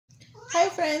Hi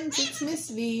friends, it's Miss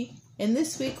V, and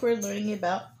this week we're learning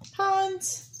about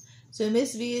ponds. So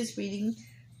Miss V is reading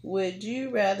Would You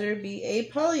Rather Be a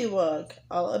Pollywog?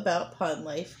 All about pond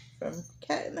life from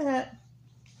Cat in the Hat.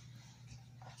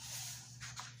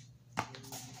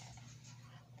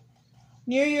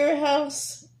 Near your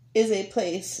house is a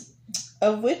place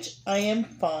of which I am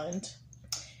fond.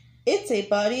 It's a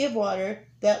body of water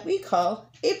that we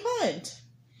call a pond.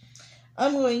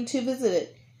 I'm going to visit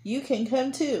it. You can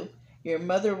come too. Your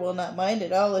mother will not mind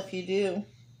at all if you do.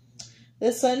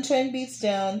 The sunshine beats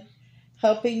down,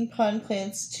 helping pond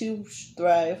plants to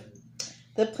thrive.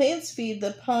 The plants feed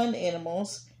the pond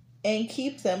animals and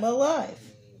keep them alive.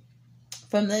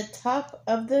 From the top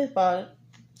to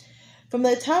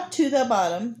the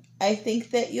bottom, I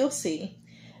think that you'll see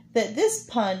that this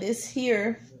pond is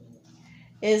here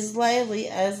as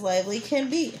lively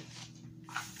can be.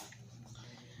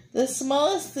 The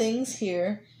smallest things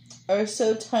here are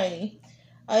so tiny.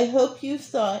 I hope you've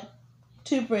thought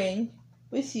to bring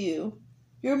with you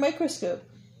your microscope.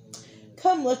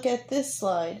 Come look at this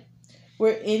slide,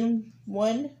 where in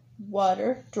one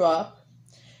water drop,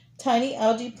 tiny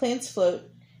algae plants float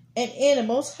and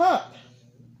animals hop.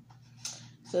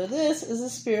 So this is a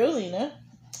spirulina,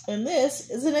 and this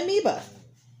is an amoeba.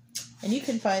 And you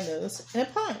can find those in a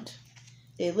pond.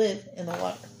 They live in the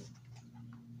water.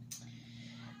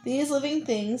 These living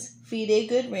things feed a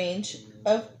good range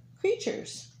of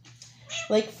creatures,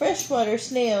 like freshwater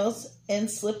snails and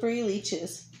slippery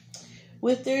leeches.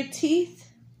 With their teeth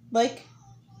like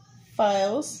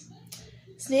files,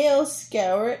 snails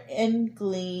scour and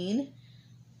glean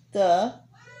the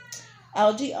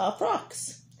algae off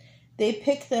rocks. They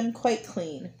pick them quite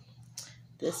clean.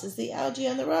 This is the algae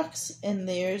on the rocks, and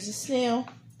there's a snail.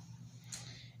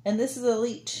 And this is a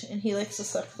leech, and he likes to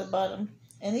suck the bottom.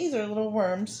 And these are little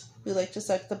worms who like to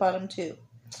suck the bottom too.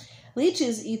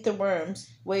 Leeches eat the worms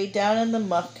way down in the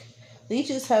muck.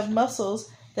 Leeches have muscles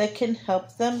that can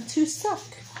help them to suck.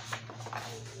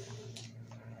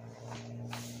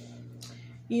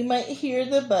 You might hear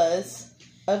the buzz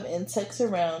of insects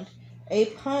around. A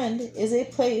pond is a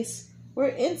place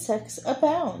where insects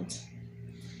abound.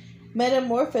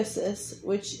 Metamorphosis,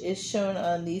 which is shown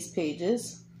on these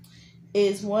pages,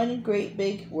 is one great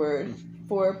big word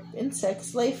for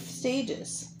insects' life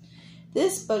stages.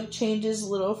 This bug changes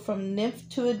little from nymph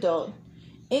to adult.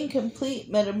 Incomplete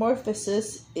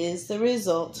metamorphosis is the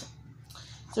result.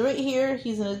 So right here,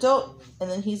 he's an adult,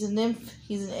 and then he's a nymph,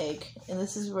 he's an egg. And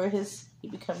this is where he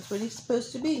becomes what he's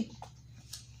supposed to be.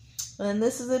 And then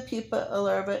this is a pupa, a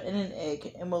larva, and an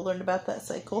egg. And we'll learn about that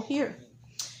cycle here.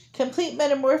 Complete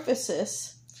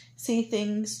metamorphosis, see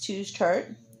things to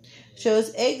chart,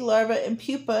 shows egg, larva, and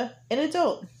pupa, and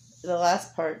adult. The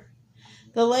last part.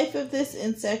 The life of this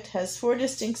insect has 4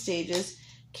 distinct stages.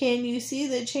 Can you see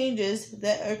the changes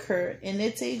that occur in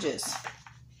its ages?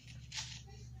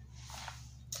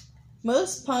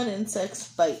 Most pond insects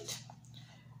bite.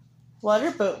 Water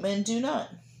boatmen do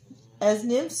not. As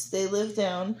nymphs, they live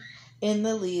down in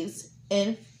the leaves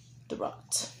and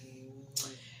rot.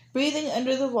 Breathing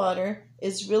under the water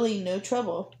is really no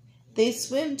trouble. They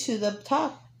swim to the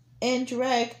top and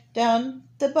drag down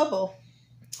the bubble.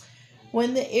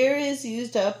 When the air is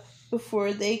used up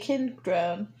before they can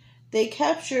drown, they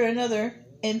capture another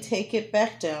and take it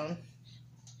back down.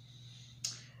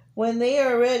 When they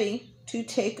are ready to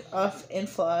take off and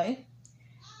fly,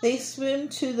 they swim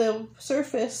to the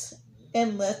surface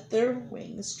and let their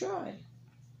wings dry.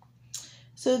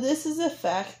 So this is a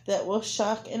fact that will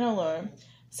shock and alarm.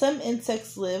 Some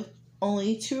insects live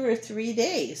only 2 or 3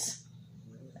 days.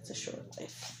 That's a short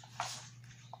life.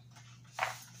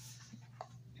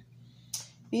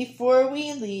 Before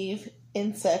we leave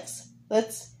insects,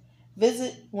 let's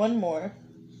visit one more.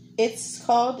 It's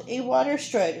called a water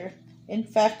strider. In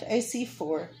fact, I see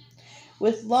 4.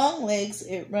 With long legs,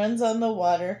 it runs on the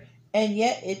water, and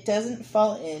yet it doesn't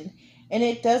fall in, and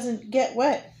it doesn't get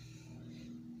wet.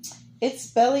 Its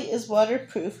belly is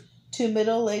waterproof. 2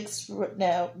 middle legs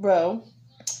now row,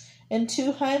 and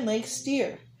 2 hind legs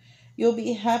steer. You'll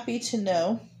be happy to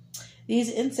know these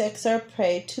insects are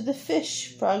prey to the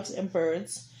fish, frogs, and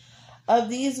birds. Of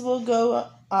these we'll go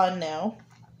on now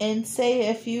and say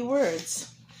a few words.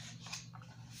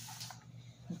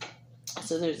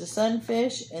 So there's a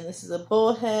sunfish, and this is a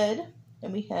bullhead,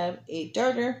 and we have a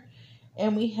darter,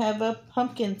 and we have a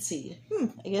pumpkin seed.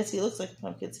 I guess he looks like a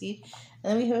pumpkin seed.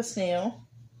 And then we have a snail.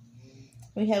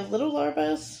 We have little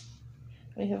larvas.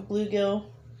 We have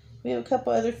bluegill. We have a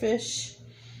couple other fish,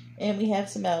 and we have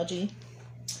some algae.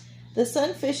 The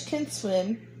sunfish can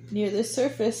swim near the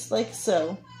surface like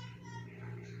so.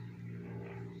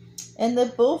 And the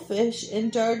bullfish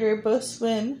and darter both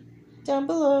swim down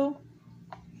below.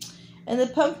 And the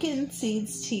pumpkin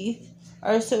seed's teeth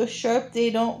are so sharp they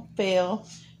don't fail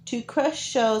to crush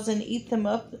shells and eat them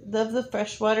up of the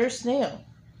freshwater snail.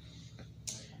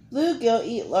 Bluegill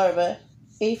eat larvae,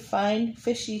 a fine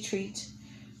fishy treat.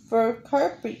 For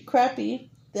crappie,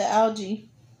 the algae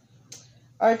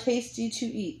are tasty to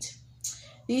eat.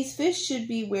 These fish should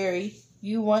be wary.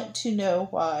 You want to know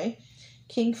why.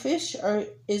 Kingfish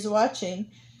is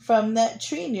watching from that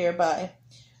tree nearby.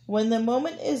 When the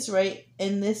moment is right,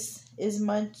 and this is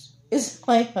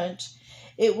my hunch,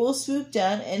 it will swoop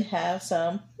down and have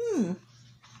some,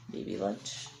 maybe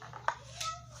lunch.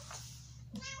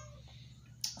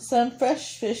 Some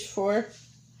fresh fish for,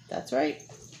 that's right,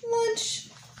 lunch.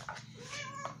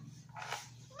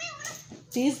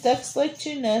 These ducks like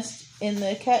to nest in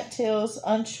the cattails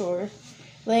on shore,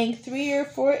 laying 3 or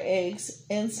 4 eggs,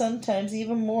 and sometimes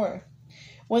even more.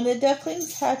 When the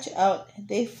ducklings hatch out,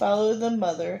 they follow the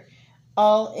mother,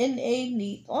 all in a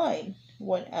neat line,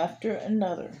 one after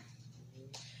another.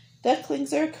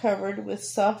 Ducklings are covered with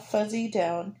soft fuzzy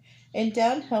down, and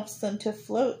down helps them to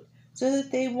float so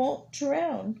that they won't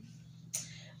drown.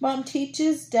 Mom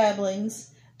teaches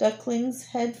dabblings, ducklings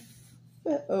head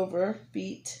over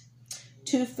beat,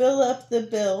 to fill up the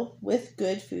bill with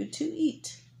good food to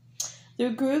eat. The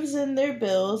grooves in their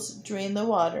bills drain the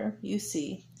water, you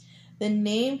see. The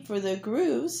name for the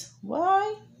grooves,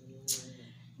 why?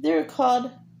 They're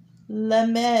called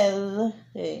lamelles.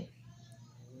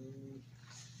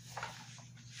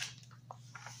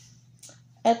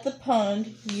 At the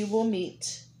pond you will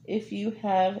meet, if you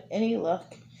have any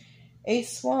luck, a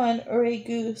swan or a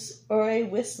goose or a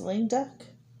whistling duck.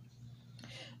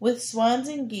 With swans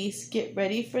and geese, get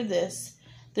ready for this.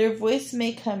 Their voice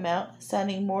may come out,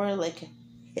 sounding more like a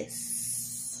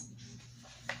hiss.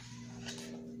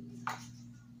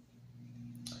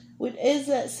 What is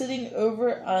that sitting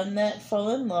over on that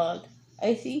fallen log?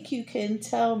 I think you can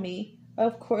tell me.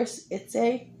 Of course, it's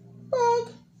a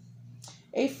frog.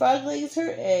 A frog lays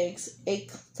her eggs, a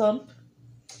clump,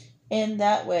 and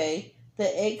that way. The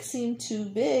eggs seem too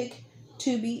big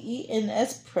to be eaten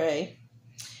as prey.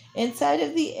 Inside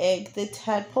of the egg, the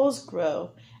tadpoles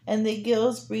grow, and the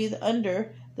gills breathe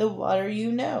under the water,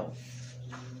 you know.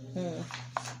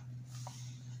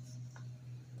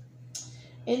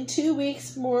 In 2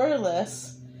 weeks, more or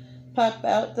less, pop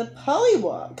out the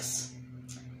pollywogs.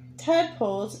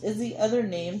 Tadpoles is the other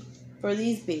name for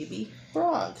these baby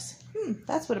frogs.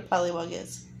 That's what a pollywog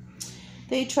is.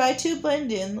 They try to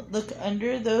blend in, look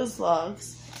under those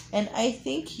logs, and I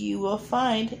think you will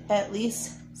find at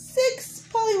least 6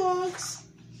 pollywogs.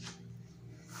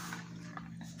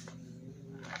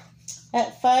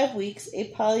 At 5 weeks,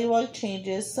 a pollywog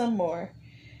changes some more.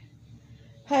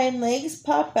 Hind legs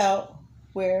pop out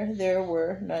where there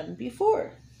were none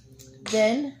before.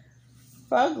 Then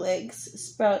frog legs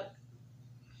sprout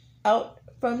out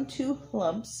from 2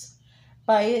 lumps.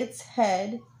 By its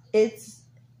head, it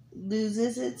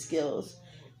loses its gills,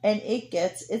 and it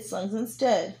gets its lungs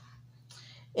instead.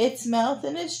 Its mouth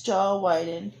and its jaw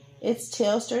widen. Its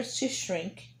tail starts to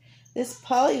shrink. This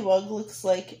pollywog looks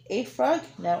like a frog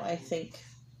now, I think.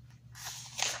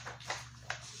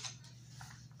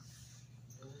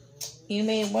 You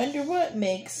may wonder what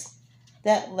makes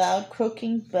that loud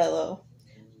croaking bellow.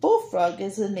 Bullfrog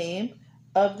is the name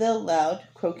of the loud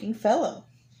croaking fellow.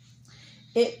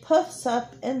 It puffs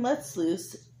up and lets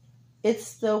loose.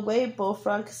 It's the way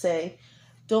bullfrogs say,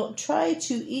 "Don't try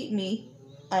to eat me.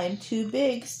 I'm too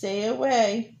big. Stay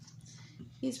away."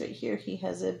 He's right here. He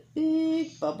has a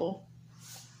big bubble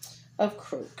of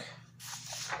croak.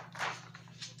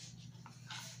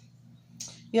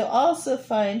 You'll also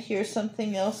find here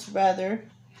something else rather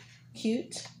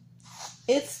cute.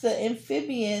 It's the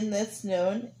amphibian that's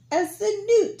known as the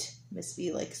newt. Miss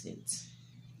B likes newts.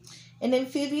 An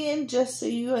amphibian, just so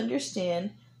you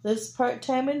understand, lives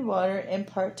part-time in water and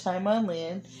part-time on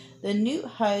land. The newt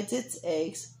hides its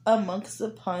eggs amongst the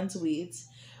pond's weeds.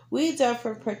 Weeds are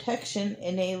for protection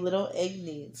and a little egg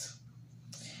needs.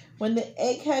 When the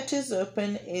egg hatches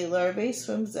open, a larvae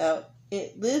swims out.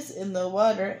 It lives in the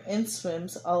water and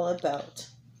swims all about.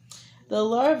 The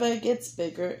larva gets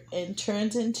bigger and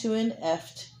turns into an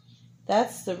eft.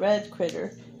 That's the red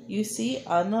critter you see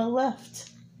on the left.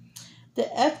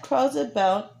 The eft crawls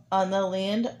about on the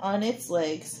land on its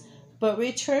legs, but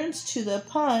returns to the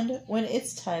pond when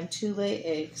it's time to lay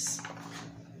eggs.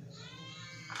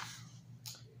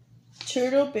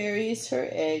 Turtle buries her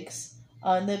eggs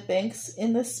on the banks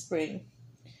in the spring.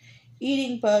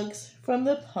 Eating bugs from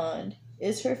the pond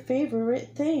is her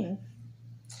favorite thing.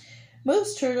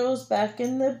 Most turtles back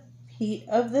in the heat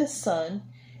of the sun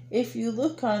If you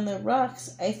look on the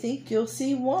rocks, I think you'll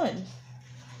see one.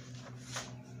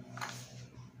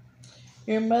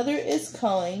 Your mother is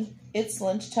calling. It's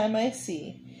lunchtime, I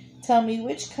see. Tell me,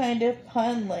 which kind of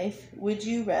pond life would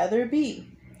you rather be?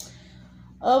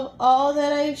 Of all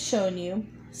that I've shown you,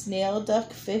 snail,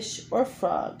 duck, fish, or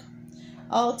frog,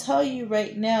 I'll tell you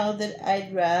right now that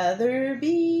I'd rather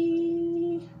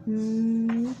be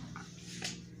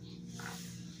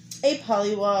a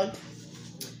pollywog.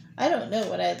 I don't know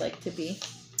what I'd like to be.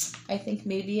 I think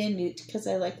maybe a newt because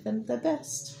I like them the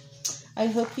best. I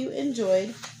hope you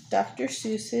enjoyed Dr.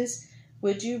 Seuss's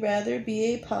Would You Rather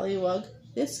Be a Pollywog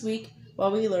this week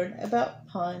while we learn about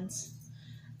ponds.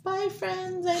 Bye,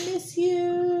 friends. I miss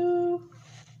you.